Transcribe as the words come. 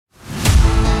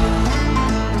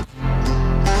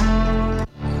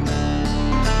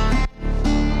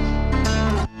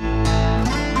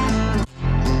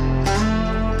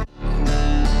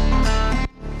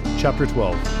Chapter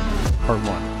 12, Part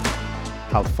 1,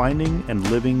 How Finding and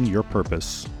Living Your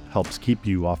Purpose Helps Keep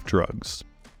You Off Drugs.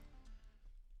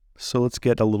 So let's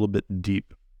get a little bit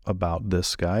deep about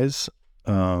this, guys.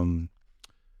 Why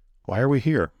are we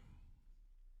here?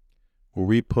 Were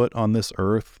we put on this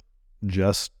earth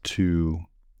just to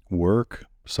work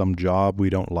some job we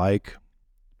don't like,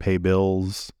 pay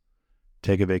bills,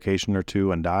 take a vacation or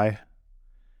two, and die?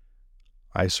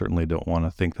 I certainly don't want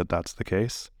to think that that's the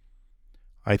case.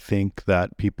 I think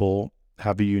that people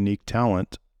have a unique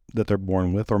talent that they're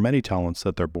born with, or many talents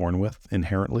that they're born with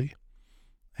inherently,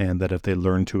 and that if they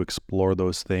learn to explore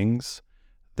those things,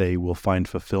 they will find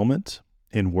fulfillment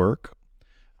in work.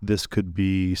 This could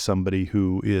be somebody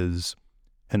who is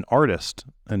an artist,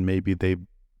 and maybe they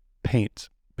paint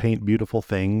beautiful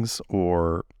things,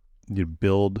 or you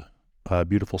build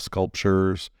beautiful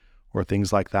sculptures or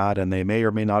things like that, and they may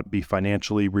or may not be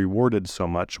financially rewarded so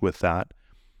much with that,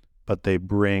 but they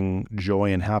bring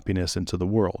joy and happiness into the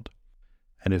world.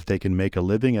 And if they can make a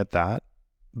living at that,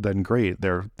 then great,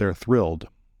 they're thrilled.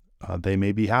 They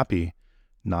may be happy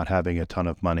not having a ton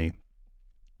of money,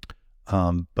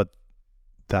 but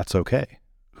that's okay.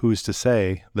 Who's to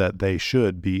say that they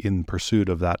should be in pursuit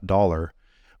of that dollar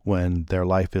when their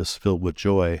life is filled with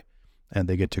joy and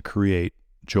they get to create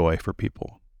joy for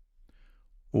people?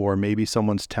 Or maybe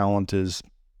someone's talent is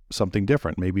something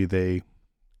different. Maybe they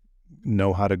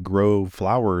know how to grow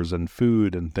flowers and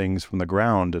food and things from the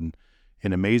ground and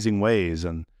in amazing ways,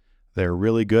 and they're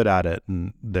really good at it,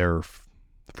 and their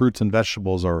fruits and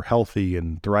vegetables are healthy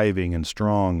and thriving and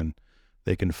strong, and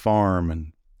they can farm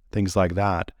and things like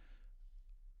that.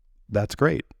 That's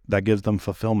great. That gives them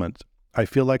fulfillment. I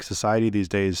feel like society these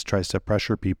days tries to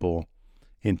pressure people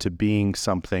into being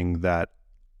something that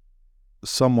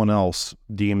someone else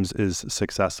deems is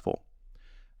successful.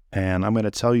 And I'm going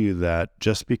to tell you that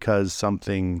just because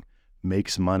something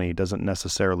makes money doesn't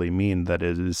necessarily mean that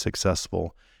it is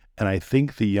successful. And I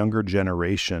think the younger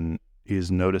generation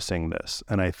is noticing this.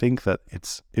 And I think that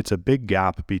it's a big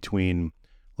gap between,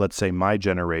 let's say, my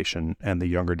generation and the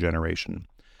younger generation.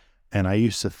 And I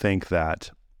used to think that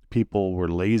people were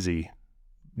lazy,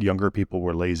 younger people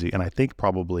were lazy. And I think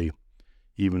probably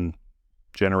even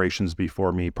generations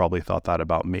before me probably thought that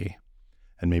about me.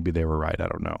 And maybe they were right, I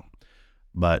don't know.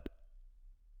 But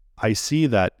I see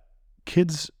that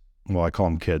kids, well, I call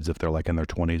them kids if they're like in their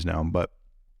 20s now, but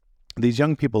these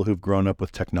young people who've grown up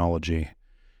with technology,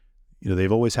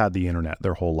 they've always had the internet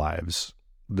their whole lives.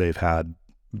 They've had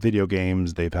video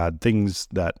games, they've had things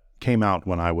that came out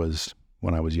when I was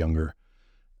younger,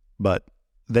 but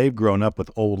they've grown up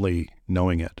with only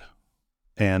knowing it.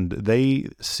 And they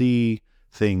see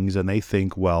things and they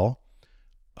think, well,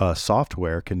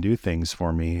 software can do things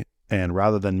for me. And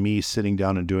rather than me sitting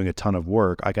down and doing a ton of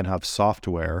work, I can have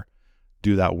software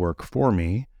do that work for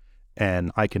me.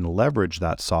 And I can leverage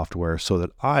that software so that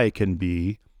I can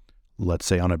be, let's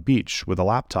say, on a beach with a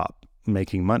laptop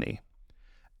making money.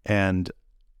 And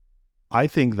I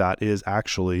think that is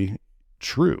actually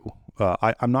true.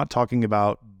 I'm not talking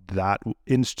about that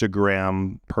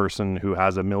Instagram person who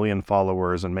has 1 million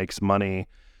followers and makes money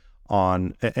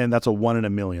and that's a 1 in a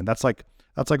million. That's like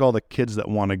all the kids that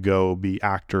want to go be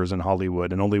actors in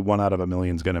Hollywood and only 1 out of 1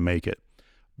 million is going to make it.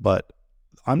 But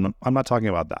I'm not talking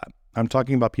about that. I'm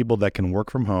talking about people that can work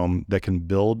from home, that can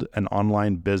build an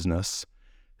online business,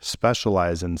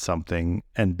 specialize in something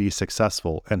and be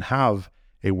successful and have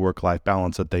a work-life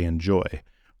balance that they enjoy.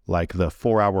 Like the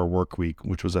 4-Hour Workweek,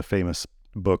 which was a famous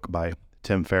book by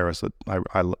Tim Ferriss that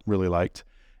I really liked.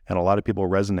 And a lot of people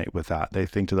resonate with that. They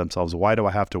think to themselves, why do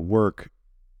I have to work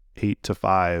 8 to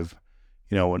 5,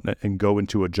 and go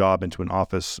into a job, into an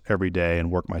office every day and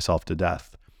work myself to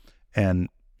death? And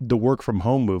the work from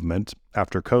home movement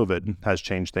after COVID has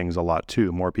changed things a lot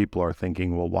too. More people are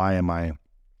thinking, well, why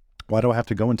do I have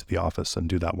to go into the office and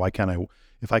do that? Why can't I,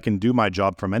 if I can do my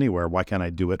job from anywhere, why can't I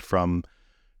do it from,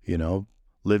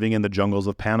 living in the jungles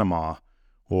of Panama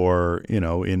or,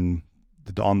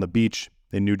 on the beach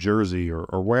in New Jersey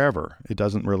or wherever? It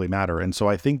doesn't really matter. And so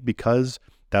I think because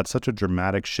that's such a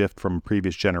dramatic shift from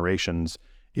previous generations,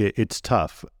 it's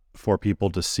tough for people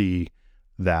to see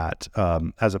that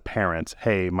as a parent,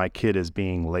 hey, my kid is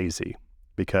being lazy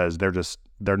because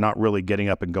they're not really getting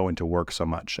up and going to work so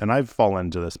much. And I've fallen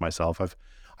into this myself.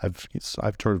 I've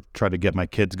tried to get my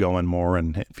kids going more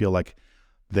and feel like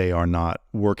they are not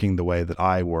working the way that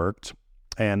I worked.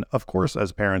 And of course,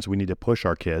 as parents, we need to push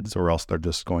our kids or else they're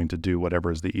just going to do whatever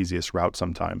is the easiest route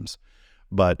sometimes.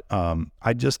 But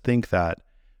I just think that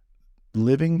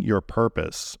living your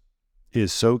purpose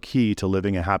is so key to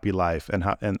living a happy life.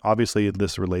 And obviously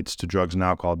this relates to drugs and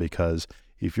alcohol, because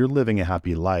if you're living a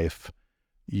happy life,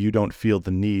 you don't feel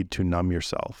the need to numb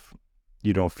yourself.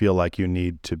 You don't feel like you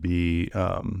need to be,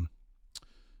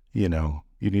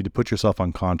 you need to put yourself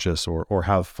unconscious or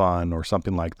have fun or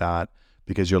something like that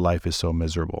because your life is so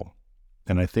miserable.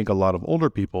 And I think a lot of older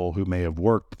people who may have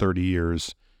worked 30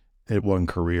 years at one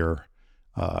career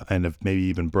and have maybe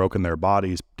even broken their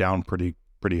bodies down pretty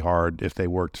hard if they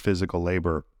worked physical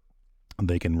labor,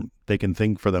 they can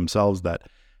think for themselves that,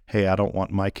 hey, I don't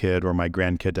want my kid or my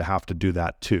grandkid to have to do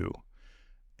that too.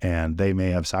 And they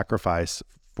may have sacrificed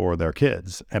for their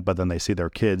kids, but then they see their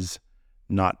kids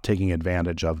not taking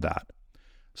advantage of that.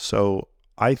 So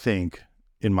I think,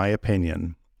 in my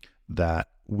opinion, that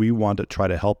we want to try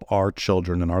to help our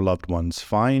children and our loved ones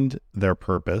find their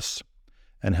purpose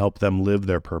and help them live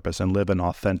their purpose and live an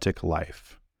authentic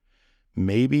life.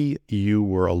 Maybe you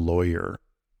were a lawyer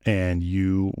and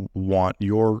you want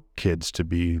your kids to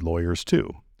be lawyers too,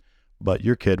 but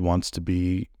your kid wants to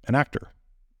be an actor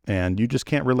and you just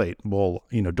can't relate. Well,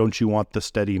 don't you want the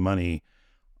steady money?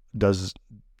 Doesn't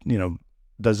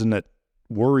it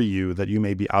worry you that you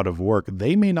may be out of work?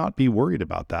 They may not be worried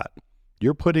about that.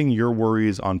 You're putting your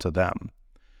worries onto them.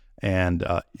 And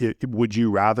would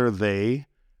you rather they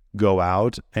go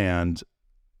out and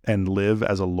live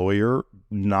as a lawyer,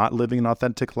 not living an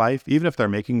authentic life, even if they're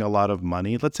making a lot of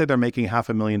money? Let's say they're making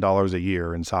 $500,000 a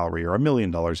year in salary or $1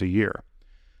 million a year,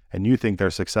 and you think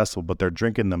they're successful, but they're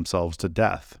drinking themselves to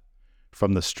death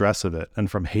from the stress of it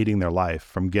and from hating their life,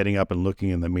 from getting up and looking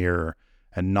in the mirror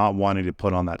and not wanting to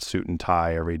put on that suit and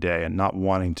tie every day and not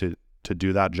wanting to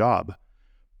do that job.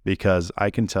 Because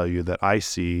I can tell you that I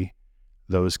see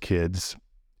those kids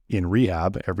in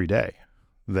rehab every day.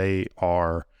 They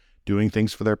are doing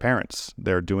things for their parents.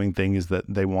 They're doing things that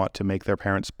they want to make their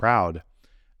parents proud.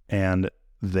 And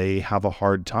they have a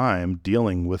hard time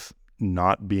dealing with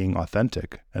not being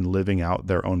authentic and living out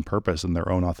their own purpose and their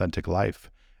own authentic life.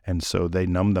 And so they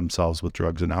numb themselves with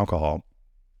drugs and alcohol.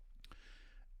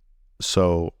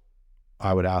 So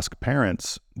I would ask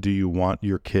parents, do you want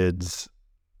your kids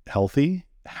healthy,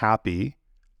 happy,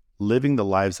 living the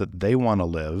lives that they want to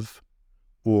live,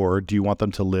 or do you want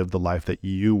them to live the life that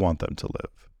you want them to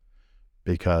live?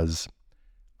 Because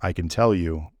I can tell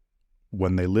you,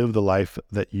 when they live the life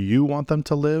that you want them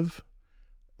to live,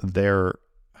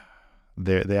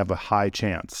 they have a high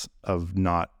chance of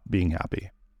not being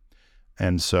happy.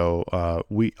 And so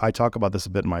I talk about this a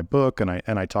bit in my book, and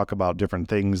I talk about different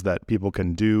things that people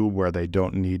can do where they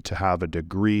don't need to have a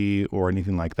degree or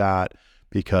anything like that,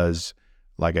 because,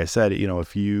 like I said,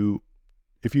 if you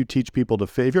teach people to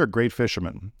fish, if you're a great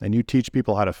fisherman and you teach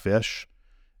people how to fish,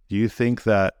 do you think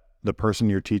that the person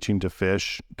you're teaching to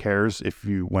fish cares if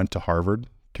you went to Harvard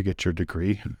to get your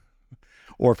degree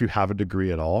or if you have a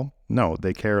degree at all? No,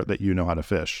 they care that you know how to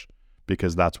fish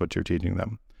because that's what you're teaching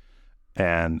them.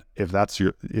 And if that's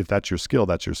your skill,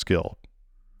 that's your skill.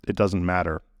 It doesn't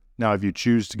matter. Now, if you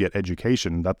choose to get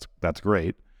education, that's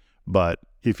great. But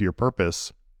if your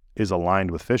purpose is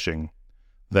aligned with fishing,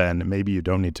 then maybe you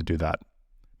don't need to do that.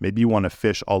 Maybe you want to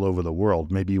fish all over the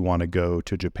world. Maybe you want to go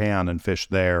to Japan and fish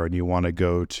there, and you want to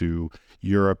go to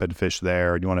Europe and fish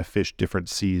there, and you want to fish different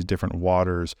seas, different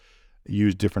waters,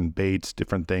 use different baits,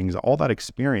 different things. All that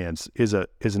experience is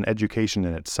an education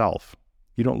in itself.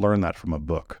 You don't learn that from a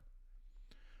book.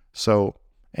 So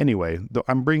anyway,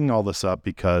 I'm bringing all this up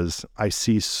because I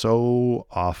see so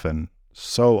often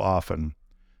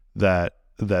that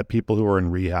people who are in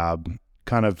rehab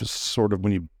kind of sort of,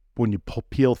 when you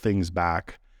peel things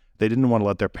back, they didn't want to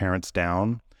let their parents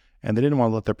down, and they didn't want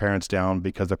to let their parents down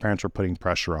because their parents were putting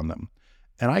pressure on them.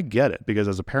 And I get it, because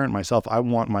as a parent myself, I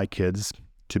want my kids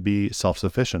to be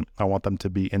self-sufficient. I want them to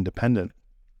be independent.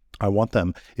 I want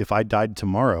them, if I died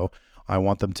tomorrow, I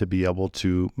want them to be able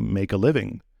to make a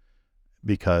living,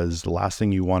 because the last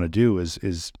thing you want to do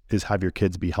is have your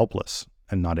kids be helpless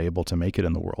and not able to make it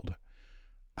in the world.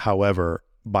 However,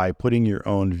 by putting your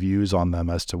own views on them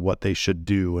as to what they should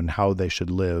do and how they should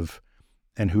live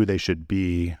and who they should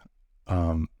be,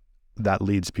 that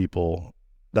leads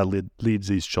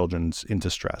these children into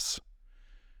stress.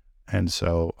 And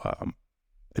so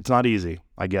it's not easy.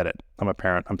 I get it. I'm a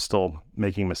parent. I'm still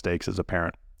making mistakes as a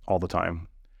parent all the time.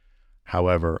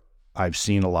 However, I've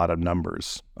seen a lot of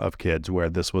numbers of kids where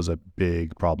this was a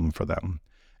big problem for them.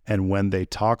 And when they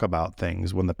talk about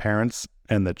things, when the parents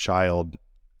and the child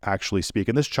actually speak,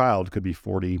 and this child could be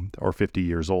 40 or 50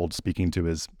 years old speaking to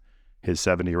his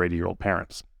 70 or 80-year-old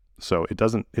parents. So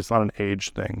it's not an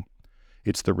age thing.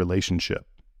 It's the relationship.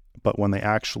 But when they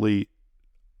actually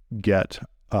get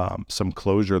some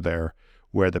closure there,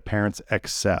 where the parents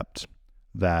accept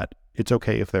that it's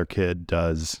okay if their kid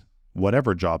does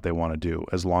whatever job they want to do,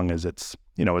 as long as it's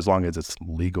as long as it's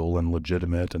legal and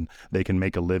legitimate and they can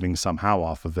make a living somehow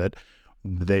off of it,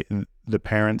 the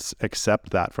parents accept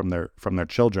that from their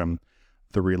children.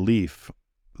 The relief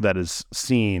that is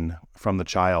seen from the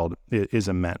child is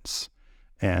immense,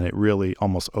 and it really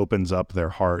almost opens up their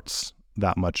hearts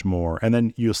that much more. And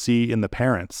then you'll see in the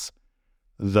parents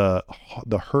the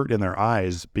hurt in their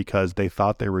eyes because they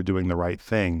thought they were doing the right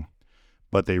thing,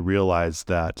 but they realized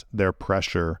that their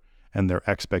pressure and their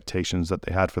expectations that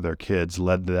they had for their kids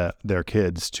led their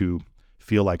kids to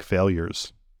feel like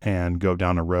failures and go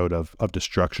down a road of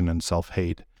destruction and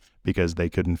self-hate because they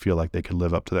couldn't feel like they could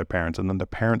live up to their parents. And then the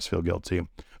parents feel guilty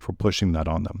for pushing that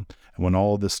on them. And when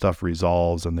all of this stuff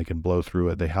resolves and they can blow through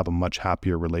it, they have a much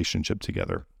happier relationship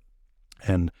together.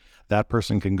 And that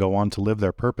person can go on to live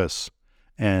their purpose.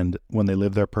 And when they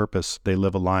live their purpose, they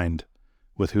live aligned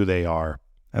with who they are,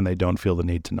 and they don't feel the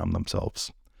need to numb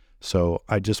themselves. So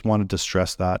I just wanted to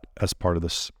stress that as part of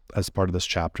this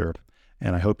chapter.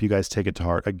 And I hope you guys take it to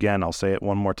heart. Again, I'll say it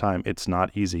one more time. It's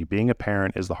not easy. Being a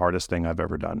parent is the hardest thing I've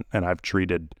ever done. And I've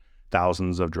treated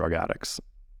thousands of drug addicts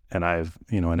and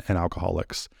and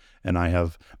alcoholics. And I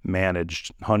have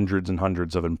managed hundreds and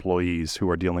hundreds of employees who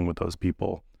are dealing with those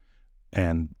people.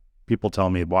 And people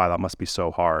tell me, wow, that must be so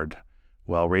hard.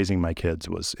 Well, raising my kids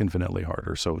was infinitely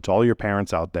harder. So to all your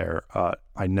parents out there,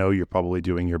 I know you're probably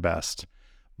doing your best,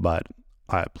 but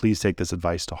please take this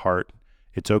advice to heart.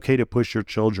 It's okay to push your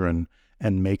children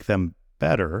and make them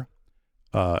better,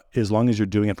 as long as you're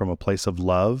doing it from a place of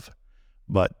love,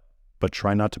 but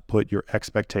try not to put your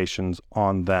expectations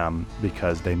on them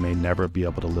because they may never be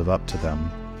able to live up to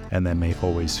them, and they may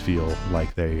always feel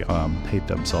like they hate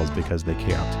themselves because they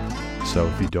can't. So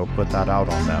if you don't put that out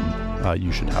on them,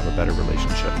 you should have a better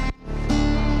relationship.